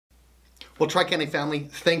Well, Tri-County family,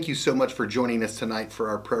 thank you so much for joining us tonight for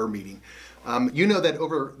our prayer meeting. You know that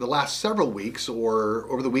over the last several weeks, or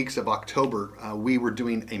over the weeks of October, we were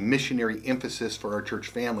doing a missionary emphasis for our church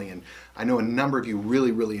family, and I know a number of you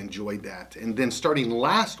really enjoyed that. And then starting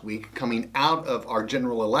last week, coming out of our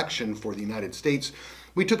general election for the United States,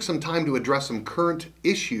 we took some time to address some current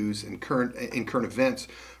issues and current events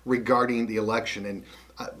regarding the election. And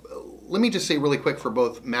let me just say really quick for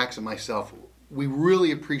both Max and myself, we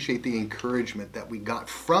really appreciate the encouragement that we got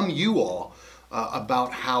from you all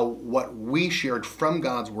about how what we shared from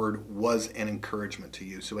God's Word was an encouragement to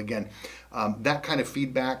you. So again, that kind of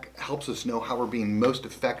feedback helps us know how we're being most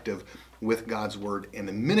effective with God's Word and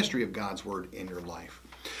the ministry of God's Word in your life.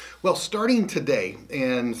 Well, starting today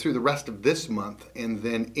and through the rest of this month and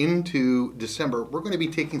then into December, we're going to be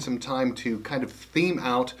taking some time to kind of theme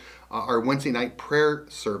out our Wednesday night prayer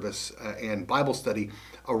service and Bible study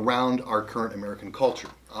around our current American culture.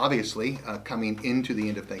 Obviously, coming into the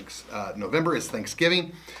end of November is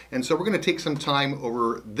Thanksgiving, and so we're going to take some time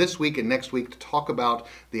over this week and next week to talk about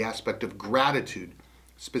the aspect of gratitude,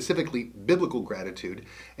 specifically biblical gratitude,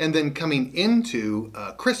 and then coming into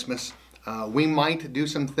Christmas, we might do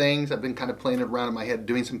some things. I've been kind of playing it around in my head,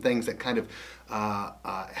 doing some things that kind of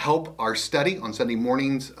help our study on Sunday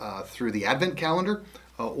mornings through the Advent calendar,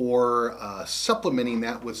 or supplementing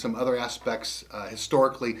that with some other aspects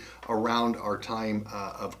historically around our time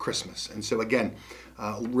of Christmas. And so again,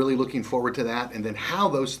 really looking forward to that, and then how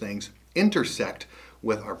those things intersect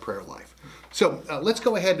with our prayer life. So let's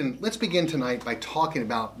go ahead and let's begin tonight by talking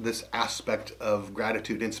about this aspect of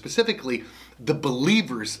gratitude, and specifically the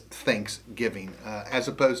believer's thanksgiving, as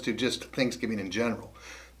opposed to just Thanksgiving in general.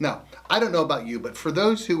 Now, I don't know about you, but for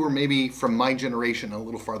those who were maybe from my generation a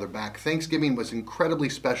little farther back, Thanksgiving was incredibly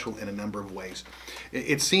special in a number of ways.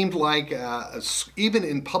 It seemed like even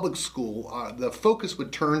in public school, the focus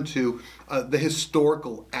would turn to the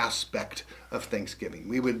historical aspect of Thanksgiving.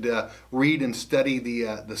 We would read and study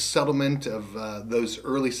the settlement of those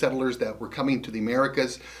early settlers that were coming to the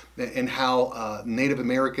Americas, and how Native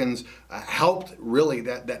Americans helped really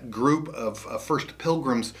that group of first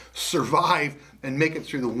pilgrims survive and make it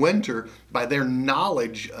through the winter by their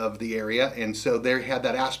knowledge of the area. And so they had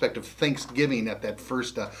that aspect of Thanksgiving at that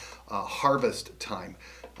first harvest time.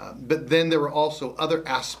 But then there were also other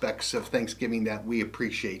aspects of Thanksgiving that we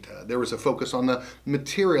appreciate. There was a focus on the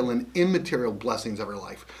material and immaterial blessings of our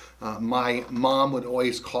life. My mom would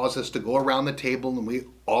always cause us to go around the table, and we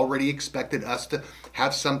already expected us to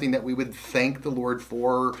have something that we would thank the Lord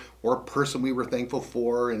for, or a person we were thankful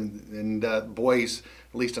for. And boys,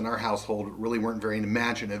 at least in our household, really weren't very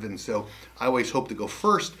imaginative. And so I always hoped to go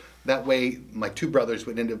first. That way, my two brothers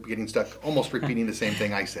would end up getting stuck almost repeating the same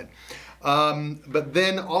thing I said. But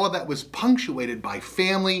then all of that was punctuated by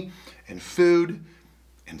family and food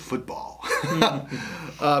and football.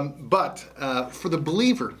 But for the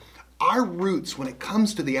believer, our roots when it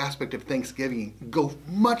comes to the aspect of Thanksgiving go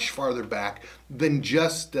much farther back than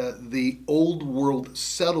just the old world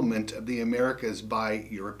settlement of the Americas by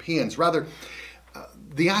Europeans. Rather,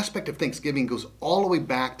 the aspect of Thanksgiving goes all the way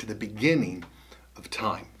back to the beginning of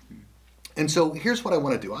time. And so here's what I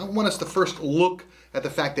want to do. I want us to first look at the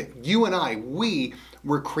fact that you and we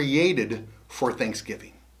were created for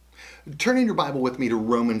Thanksgiving. Turning your Bible with me to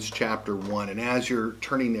Romans chapter 1, and as you're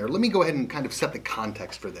turning there, let me go ahead and kind of set the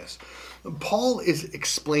context for this. Paul is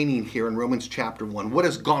explaining here in Romans chapter 1 what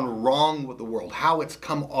has gone wrong with the world, how it's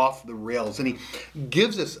come off the rails, and he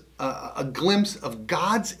gives us a glimpse of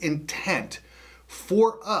God's intent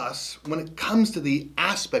for us when it comes to the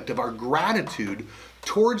aspect of our gratitude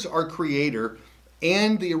towards our Creator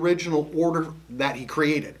and the original order that He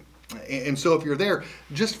created. And so if you're there,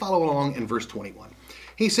 just follow along in verse 21.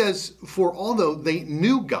 He says, "For although they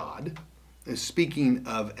knew God," speaking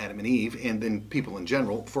of Adam and Eve and then people in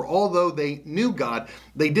general, "for although they knew God,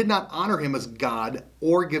 they did not honor Him as God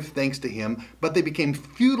or give thanks to Him, but they became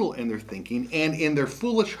futile in their thinking, and their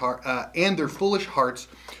foolish hearts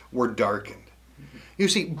were darkened." You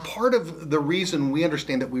see, part of the reason we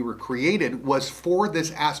understand that we were created was for this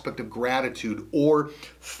aspect of gratitude or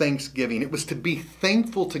thanksgiving. It was to be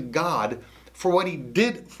thankful to God for what He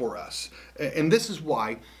did for us. And this is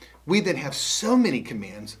why we then have so many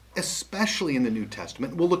commands, especially in the New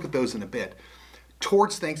Testament, we'll look at those in a bit,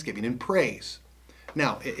 towards thanksgiving and praise.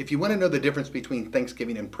 Now, if you want to know the difference between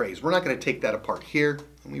thanksgiving and praise, we're not going to take that apart here.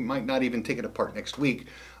 We might not even take it apart next week.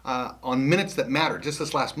 On Minutes That Matter, just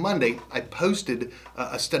this last Monday, I posted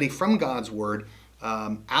a study from God's Word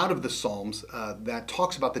out of the Psalms that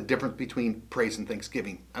talks about the difference between praise and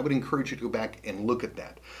thanksgiving. I would encourage you to go back and look at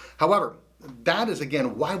that. However, that is,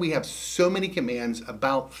 again, why we have so many commands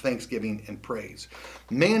about thanksgiving and praise.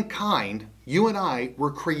 Mankind, you and I,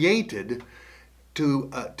 were created to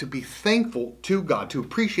be thankful to God, to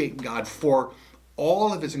appreciate God for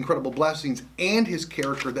all of his incredible blessings and his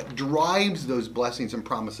character that drives those blessings and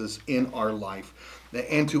promises in our life,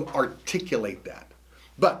 and to articulate that.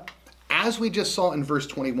 But as we just saw in verse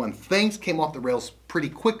 21, things came off the rails pretty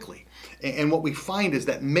quickly. And what we find is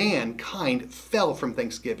that mankind fell from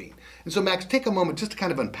thanksgiving. And so, Max, take a moment just to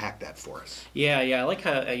kind of unpack that for us. Yeah, I like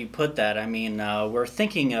how you put that. I mean, we're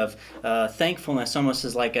thinking of thankfulness almost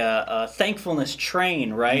as like a thankfulness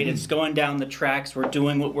train, right? It's going down the tracks. We're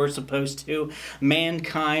doing what we're supposed to.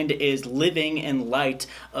 Mankind is living in light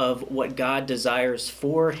of what God desires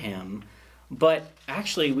for him. But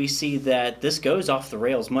actually, we see that this goes off the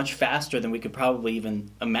rails much faster than we could probably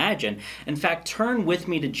even imagine. In fact, turn with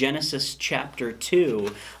me to Genesis chapter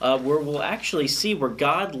 2, where we'll actually see where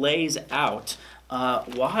God lays out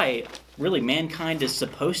why really mankind is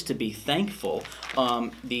supposed to be thankful,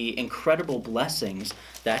 the incredible blessings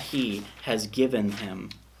that he has given him.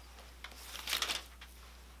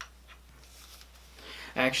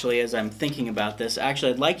 Actually, as I'm thinking about this,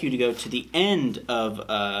 I'd like you to go to the end of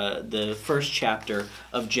the first chapter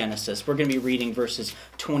of Genesis. We're going to be reading verses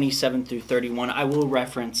 27 through 31. I will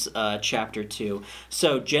reference chapter 2.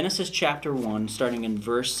 So, Genesis chapter 1, starting in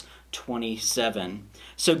verse 27.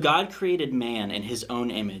 So God created man in his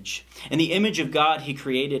own image. In the image of God he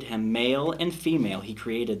created him, male and female he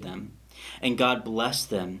created them. And God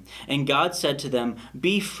blessed them. And God said to them,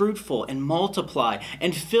 "Be fruitful and multiply,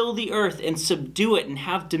 and fill the earth, and subdue it, and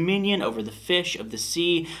have dominion over the fish of the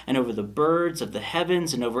sea, and over the birds of the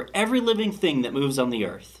heavens, and over every living thing that moves on the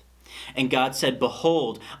earth." And God said,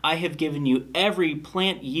 "Behold, I have given you every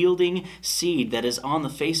plant yielding seed that is on the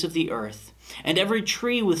face of the earth, and every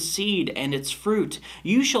tree with seed and its fruit.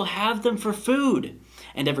 You shall have them for food.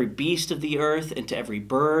 And every beast of the earth, and to every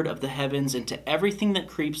bird of the heavens, and to everything that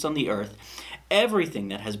creeps on the earth, everything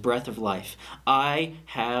that has breath of life, I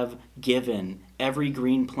have given every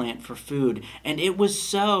green plant for food." And it was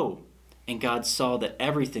so. And God saw that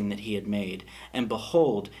everything that he had made, and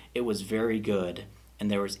behold, it was very good.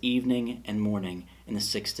 And there was evening and morning in the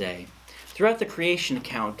sixth day. Throughout the creation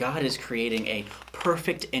account, God is creating a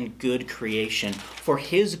perfect and good creation for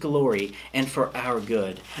his glory and for our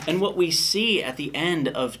good. And what we see at the end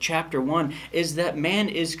of chapter 1 is that man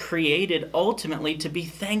is created ultimately to be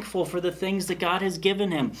thankful for the things that God has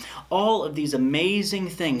given him. All of these amazing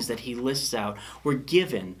things that he lists out were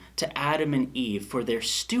given to Adam and Eve for their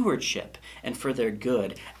stewardship and for their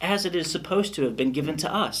good, as it is supposed to have been given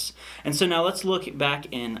to us. And so now let's look back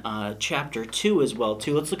in chapter 2 as well,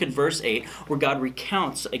 too. Let's look at verse 8, where God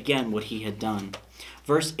recounts again what he had done.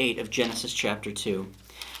 Verse 8 of Genesis chapter 2.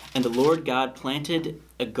 And the Lord God planted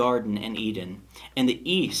a garden in Eden. In the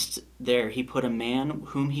east there he put a man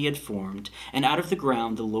whom he had formed. And out of the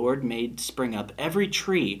ground the Lord made spring up every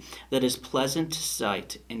tree that is pleasant to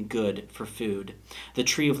sight and good for food. The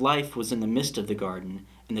tree of life was in the midst of the garden,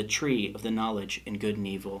 and the tree of the knowledge in good and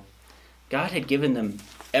evil. God had given them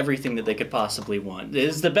everything that they could possibly want. It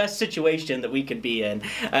is the best situation that we could be in.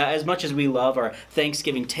 As much as we love our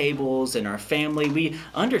Thanksgiving tables and our family, we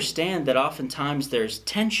understand that oftentimes there's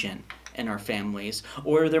tension in our families,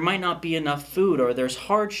 or there might not be enough food, or there's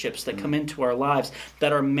hardships that come into our lives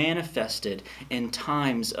that are manifested in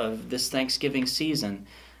times of this Thanksgiving season.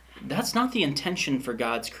 That's not the intention for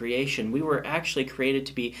God's creation. We were actually created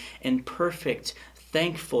to be in perfect,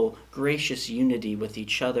 thankful, gracious unity with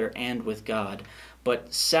each other and with God.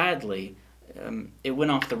 But sadly, it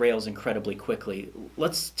went off the rails incredibly quickly.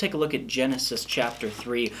 Let's take a look at Genesis chapter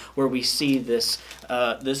 3, where we see this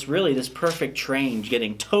perfect train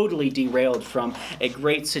getting totally derailed from a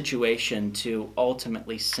great situation to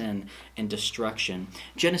ultimately sin and destruction.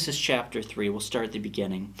 Genesis chapter 3, we'll start at the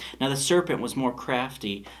beginning. Now the serpent was more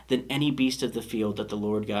crafty than any beast of the field that the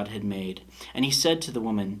Lord God had made. And he said to the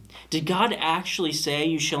woman, "Did God actually say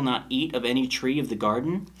you shall not eat of any tree of the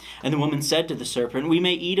garden?" And the woman said to the serpent, "We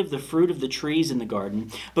may eat of the fruit of the trees in the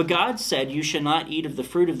garden, but God said you shall not eat of the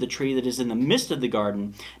fruit of the tree that is in the midst of the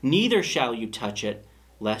garden, neither shall you touch it,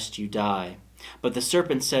 lest you die." But the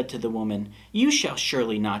serpent said to the woman, "You shall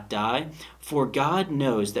surely not die, for God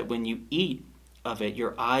knows that when you eat of it,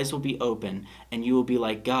 your eyes will be open, and you will be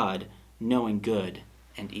like God, knowing good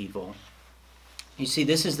and evil." You see,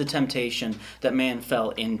 this is the temptation that man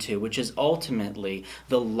fell into, which is ultimately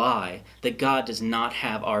the lie that God does not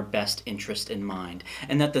have our best interest in mind,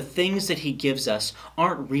 and that the things that he gives us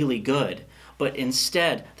aren't really good, but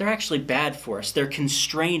instead they're actually bad for us. They're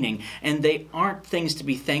constraining, and they aren't things to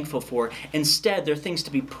be thankful for. Instead, they're things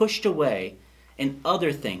to be pushed away, and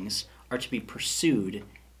other things are to be pursued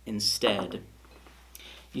instead.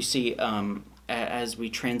 You see, as we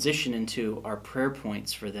transition into our prayer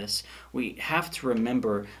points for this, we have to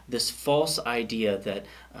remember this false idea that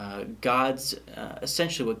God's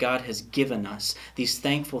essentially what God has given us, these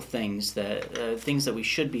thankful things that we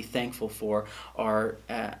should be thankful for, are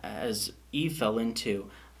as Eve fell into.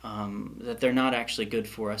 That they're not actually good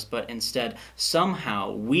for us, but instead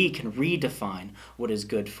somehow we can redefine what is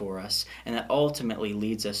good for us, and that ultimately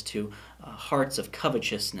leads us to hearts of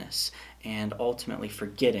covetousness and ultimately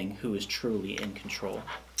forgetting who is truly in control.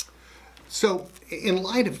 So, in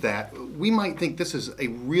light of that, we might think this is a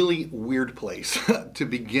really weird place to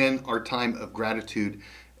begin our time of gratitude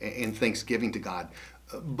and thanksgiving to God,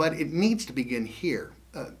 but it needs to begin here.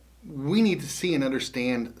 We need to see and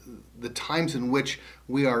understand the times in which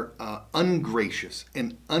we are ungracious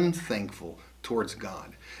and unthankful towards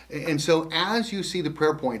God. And so as you see the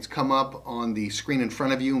prayer points come up on the screen in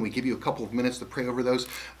front of you, and we give you a couple of minutes to pray over those,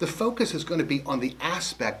 the focus is going to be on the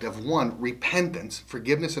aspect of, one, repentance,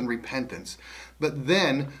 forgiveness and repentance, but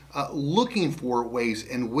then looking for ways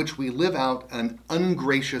in which we live out an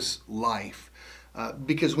ungracious life.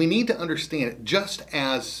 Because we need to understand, just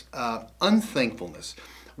as unthankfulness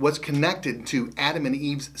was connected to Adam and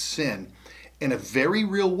Eve's sin, in a very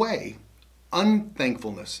real way,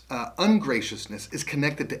 unthankfulness, ungraciousness is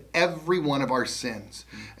connected to every one of our sins.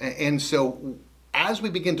 And so as we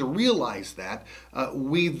begin to realize that,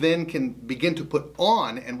 we then can begin to put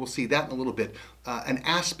on, and we'll see that in a little bit, an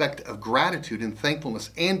aspect of gratitude and thankfulness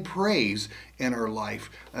and praise in our life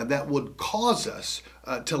that would cause us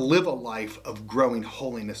to live a life of growing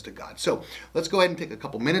holiness to God. So let's go ahead and take a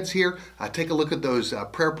couple minutes here, take a look at those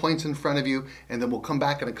prayer points in front of you, and then we'll come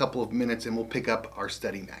back in a couple of minutes and we'll pick up our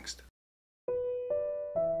study next.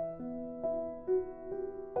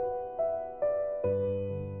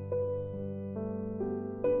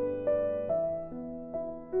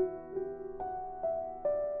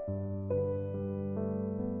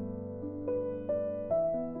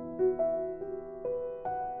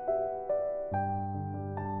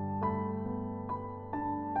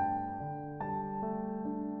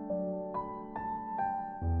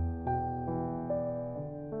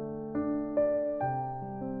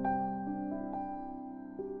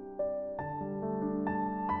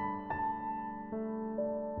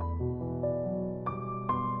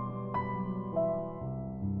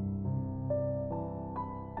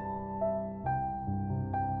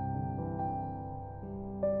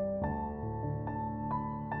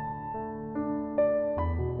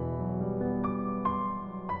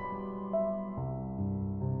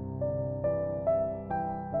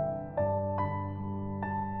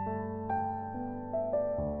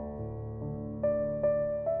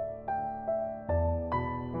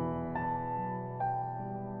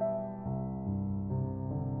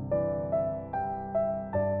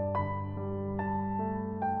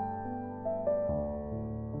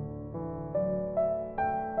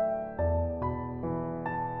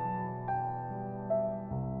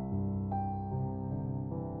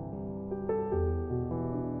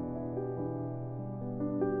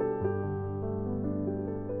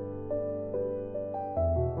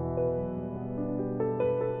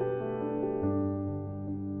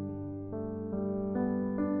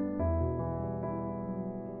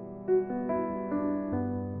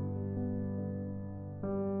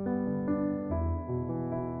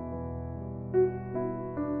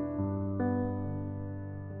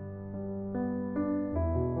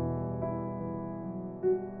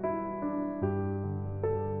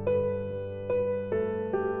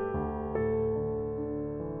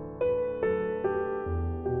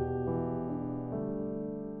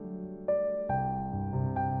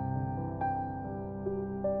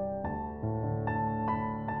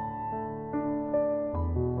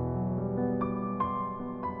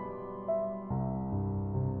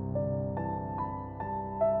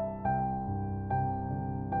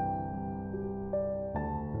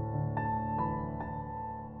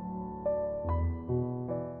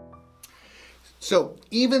 So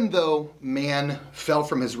even though man fell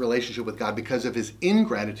from his relationship with God because of his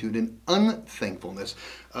ingratitude and unthankfulness,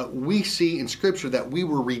 we see in Scripture that we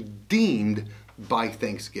were redeemed by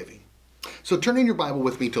thanksgiving. So turn in your Bible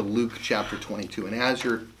with me to Luke chapter 22. And as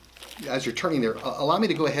you're turning there, allow me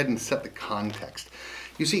to go ahead and set the context.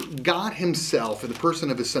 You see, God himself, in the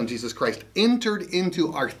person of his Son, Jesus Christ, entered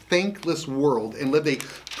into our thankless world and lived a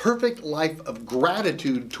perfect life of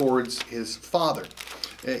gratitude towards his Father.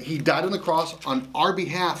 He died on the cross on our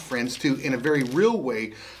behalf, friends, to, in a very real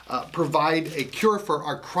way, provide a cure for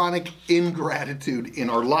our chronic ingratitude in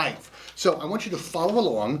our life. So I want you to follow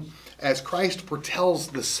along as Christ foretells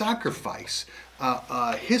the sacrifice,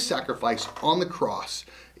 his sacrifice on the cross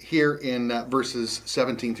here in verses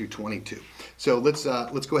 17 through 22. So let's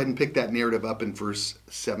go ahead and pick that narrative up in verse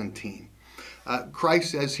 17.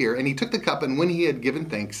 Christ says here, "And he took the cup, and when he had given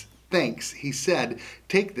thanks, he said,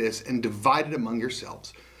 'Take this and divide it among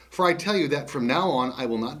yourselves. For I tell you that from now on I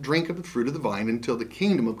will not drink of the fruit of the vine until the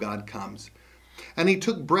kingdom of God comes.' And he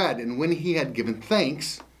took bread, and when he had given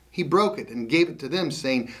thanks, he broke it and gave it to them,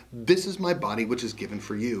 saying, 'This is my body which is given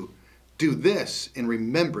for you. Do this in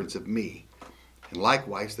remembrance of me.' And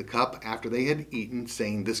likewise the cup after they had eaten,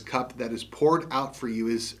 saying, 'This cup that is poured out for you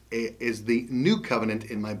is the new covenant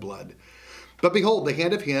in my blood. But behold, the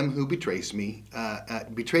hand of him who betrays me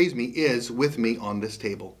is with me on this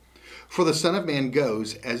table. For the Son of Man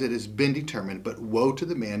goes as it has been determined, but woe to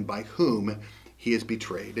the man by whom he is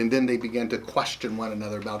betrayed.'" And then they began to question one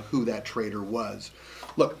another about who that traitor was.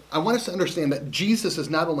 Look, I want us to understand that Jesus is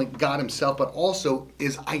not only God himself, but also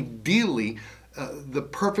is ideally the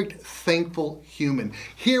perfect, thankful human.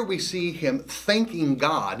 Here we see him thanking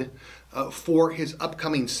God for his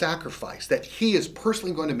upcoming sacrifice that he is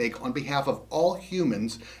personally going to make on behalf of all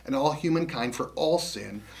humans and all humankind for all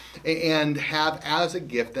sin, and have as a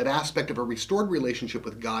gift that aspect of a restored relationship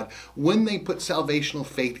with God when they put salvational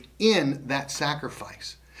faith in that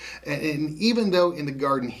sacrifice. And even though in the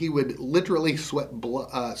garden he would literally sweat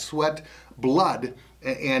blood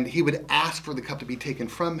and he would ask for the cup to be taken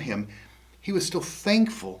from him, he was still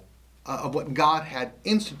thankful of what God had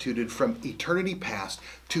instituted from eternity past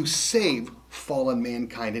to save fallen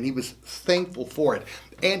mankind, and he was thankful for it.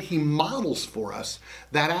 And he models for us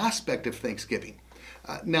that aspect of thanksgiving.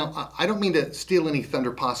 Now, I don't mean to steal any thunder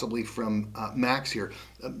possibly from Max here,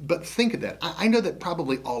 but think of that. I know that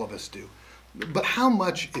probably all of us do. But how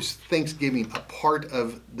much is Thanksgiving a part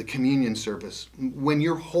of the communion service when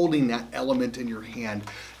you're holding that element in your hand,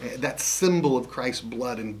 that symbol of Christ's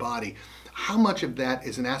blood and body? How much of that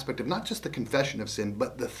is an aspect of not just the confession of sin,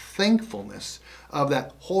 but the thankfulness of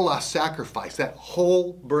that whole sacrifice, that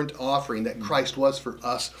whole burnt offering that Christ was for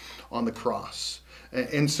us on the cross?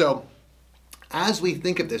 And so, as we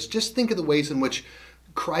think of this, just think of the ways in which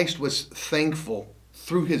Christ was thankful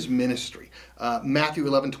through his ministry. Matthew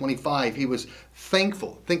 11:25, he was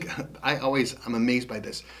thankful. I'm amazed by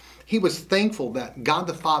this. He was thankful that God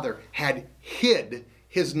the Father had hid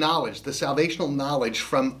his knowledge, the salvational knowledge,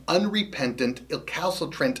 from unrepentant,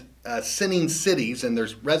 recalcitrant, sinning cities and their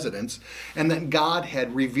residents, and that God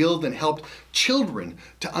had revealed and helped children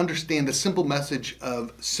to understand the simple message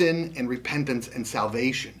of sin and repentance and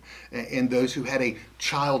salvation in those who had a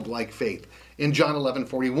childlike faith. In John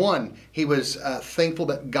 11:41, he was thankful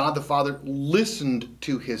that God the Father listened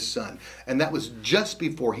to his Son, and that was just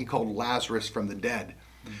before he called Lazarus from the dead.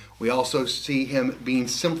 We also see him being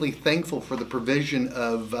simply thankful for the provision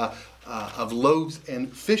of loaves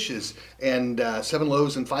and fishes, and 7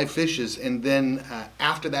 loaves and 5 fishes. And then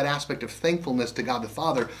after that aspect of thankfulness to God the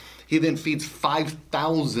Father, he then feeds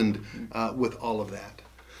 5,000 with all of that.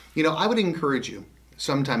 You know, I would encourage you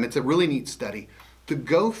sometime, it's a really neat study, to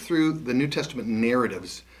go through the New Testament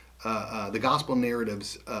narratives, the gospel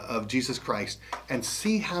narratives of Jesus Christ, and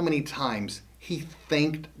see how many times he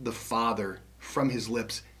thanked the Father from his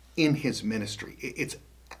lips in his ministry. It's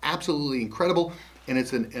absolutely incredible, and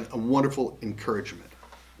it's a wonderful encouragement.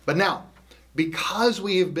 But now, because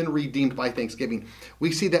we have been redeemed by thanksgiving,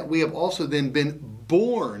 we see that we have also then been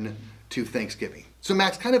born to thanksgiving. So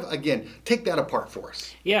Max, kind of, again, take that apart for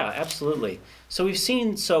us. Yeah, absolutely. So we've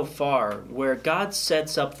seen so far where God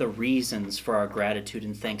sets up the reasons for our gratitude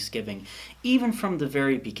and thanksgiving, even from the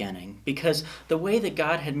very beginning, because the way that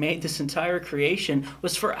God had made this entire creation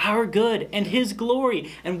was for our good and his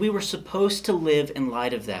glory, and we were supposed to live in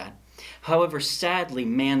light of that. However, sadly,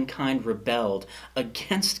 mankind rebelled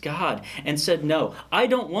against God and said, "No, I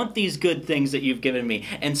don't want these good things that you've given me.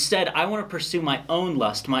 Instead, I want to pursue my own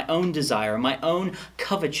lust, my own desire, my own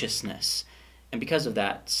covetousness." And because of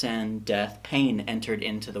that, sin, death, pain entered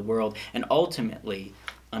into the world, and ultimately,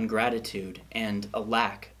 ungratitude and a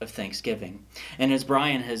lack of thanksgiving. And as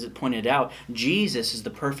Brian has pointed out, Jesus is the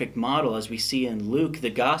perfect model, as we see in Luke, the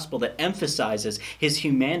gospel that emphasizes his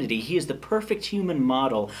humanity. He is the perfect human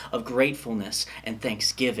model of gratefulness and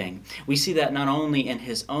thanksgiving. We see that not only in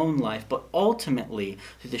his own life, but ultimately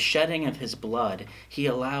through the shedding of his blood, he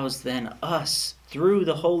allows then us, through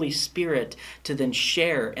the Holy Spirit, to then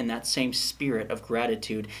share in that same spirit of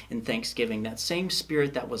gratitude and thanksgiving, that same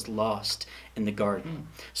spirit that was lost in the garden.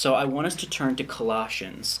 So I want us to turn to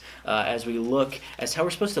Colossians as we look as how we're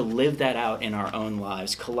supposed to live that out in our own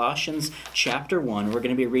lives. Colossians chapter 1, we're going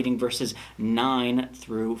to be reading verses 9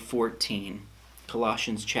 through 14.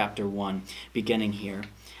 Colossians chapter 1, beginning here.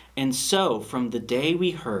 And so, from the day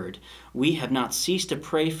we heard, we have not ceased to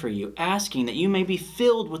pray for you, asking that you may be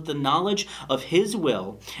filled with the knowledge of His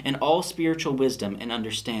will and all spiritual wisdom and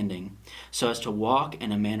understanding, so as to walk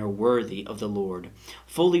in a manner worthy of the Lord,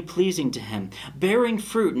 fully pleasing to Him, bearing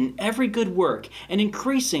fruit in every good work and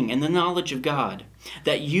increasing in the knowledge of God,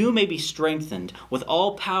 that you may be strengthened with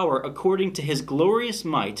all power according to His glorious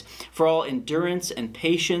might, for all endurance and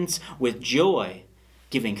patience with joy,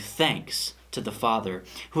 giving thanks to the Father,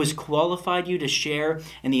 who has qualified you to share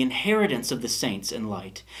in the inheritance of the saints in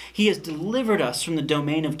light. He has delivered us from the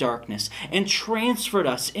domain of darkness and transferred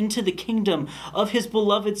us into the kingdom of His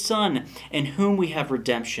beloved Son, in whom we have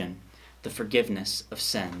redemption, the forgiveness of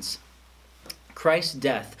sins. Christ's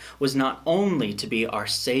death was not only to be our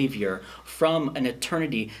Savior from an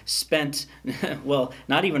eternity spent, well,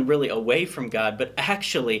 not even really away from God, but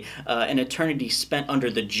actually an eternity spent under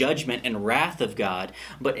the judgment and wrath of God,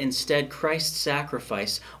 but instead Christ's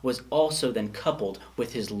sacrifice was also then coupled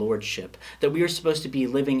with His lordship, that we are supposed to be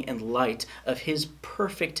living in light of His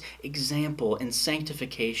perfect example in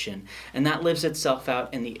sanctification, and that lives itself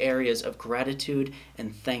out in the areas of gratitude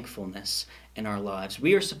and thankfulness in our lives.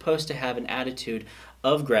 We are supposed to have an attitude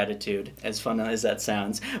of gratitude, as fun as that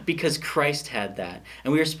sounds, because Christ had that.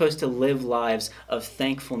 And we are supposed to live lives of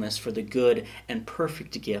thankfulness for the good and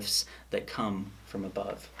perfect gifts that come from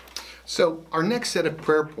above. So our next set of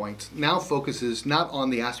prayer points now focuses not on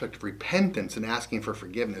the aspect of repentance and asking for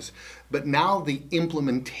forgiveness, but now the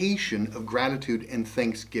implementation of gratitude and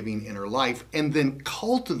thanksgiving in our life, and then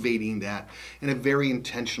cultivating that in a very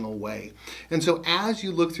intentional way. And so as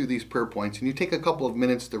you look through these prayer points and you take a couple of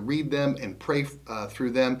minutes to read them and pray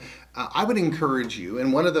through them, I would encourage you,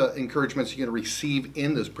 and one of the encouragements you're going to receive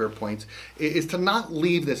in those prayer points is to not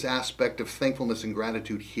leave this aspect of thankfulness and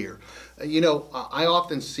gratitude here. I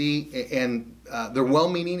often see, and they're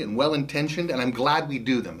well-meaning and well-intentioned, and I'm glad we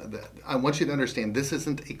do them. I want you to understand this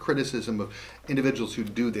isn't a criticism of individuals who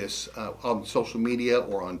do this on social media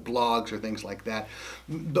or on blogs or things like that,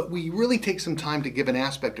 but we really take some time to give an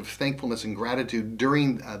aspect of thankfulness and gratitude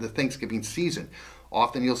during the Thanksgiving season.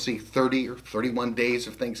 Often you'll see 30 or 31 days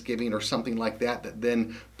of Thanksgiving or something like that that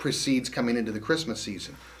then precedes coming into the Christmas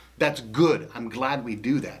season. That's good. I'm glad we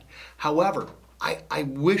do that. However, I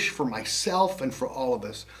wish for myself and for all of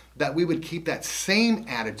us that we would keep that same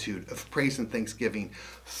attitude of praise and thanksgiving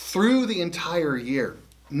through the entire year,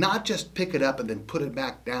 not just pick it up and then put it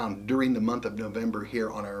back down during the month of November here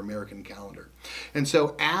on our American calendar. And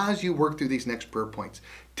so as you work through these next prayer points,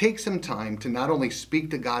 take some time to not only speak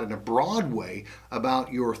to God in a broad way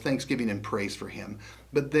about your thanksgiving and praise for Him,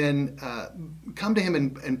 but then come to Him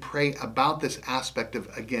and pray about this aspect of,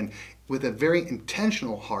 again, with a very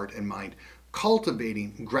intentional heart and mind,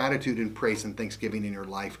 cultivating gratitude and praise and thanksgiving in your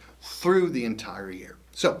life through the entire year.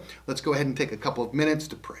 So let's go ahead and take a couple of minutes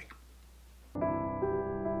to pray.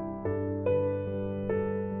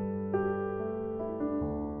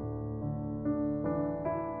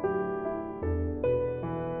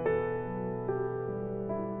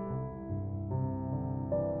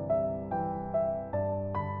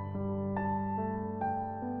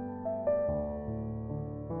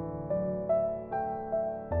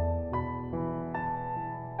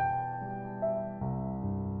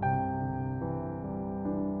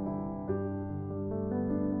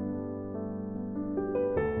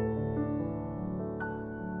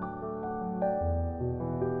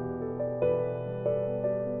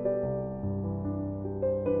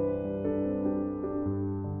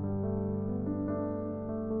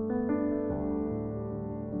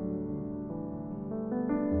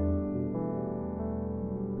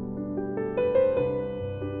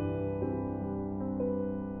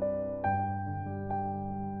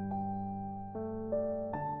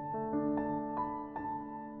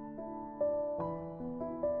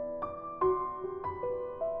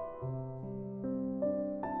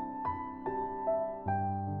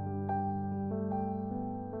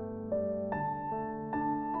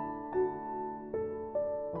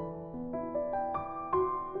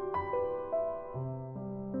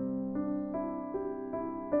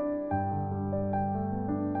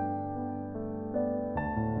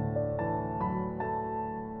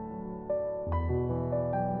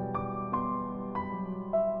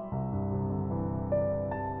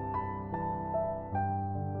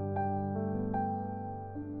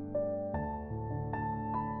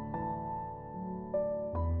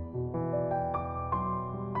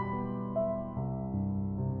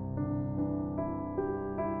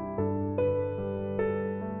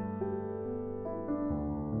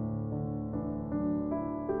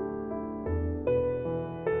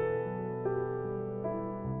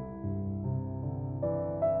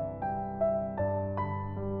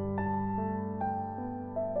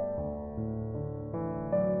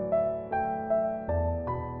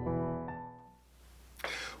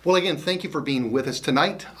 Well, again, thank you for being with us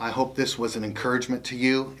tonight. I hope this was an encouragement to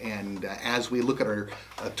you. And as we look at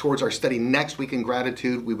towards our study next week in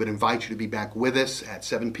gratitude, we would invite you to be back with us at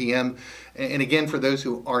 7 p.m. And again, for those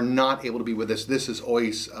who are not able to be with us, this is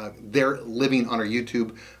always there living on our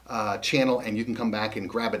YouTube channel, and you can come back and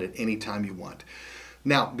grab it at any time you want.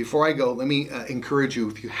 Now, before I go, let me encourage you,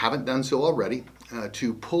 if you haven't done so already,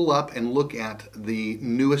 to pull up and look at the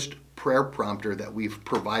newest prayer prompter that we've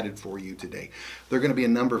provided for you today. There are going to be a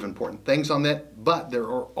number of important things on that, but there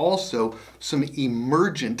are also some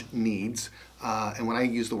emergent needs. And when I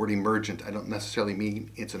use the word emergent, I don't necessarily mean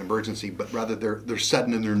it's an emergency, but rather they're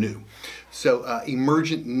sudden and they're new. So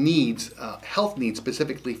emergent needs, health needs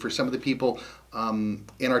specifically for some of the people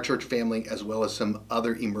in our church family, as well as some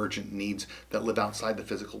other emergent needs that live outside the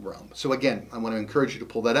physical realm. So again, I want to encourage you to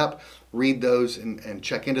pull that up, read those, and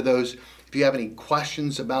check into those. If you have any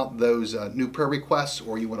questions about those new prayer requests,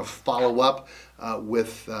 or you want to follow up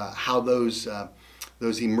with how those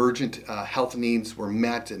emergent health needs were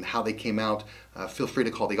met and how they came out, feel free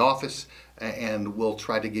to call the office, and we'll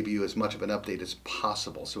try to give you as much of an update as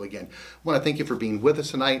possible. So again, I want to thank you for being with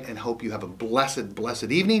us tonight, and hope you have a blessed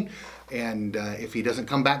evening. And if he doesn't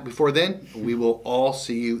come back before then, we will all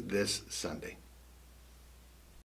see you this Sunday.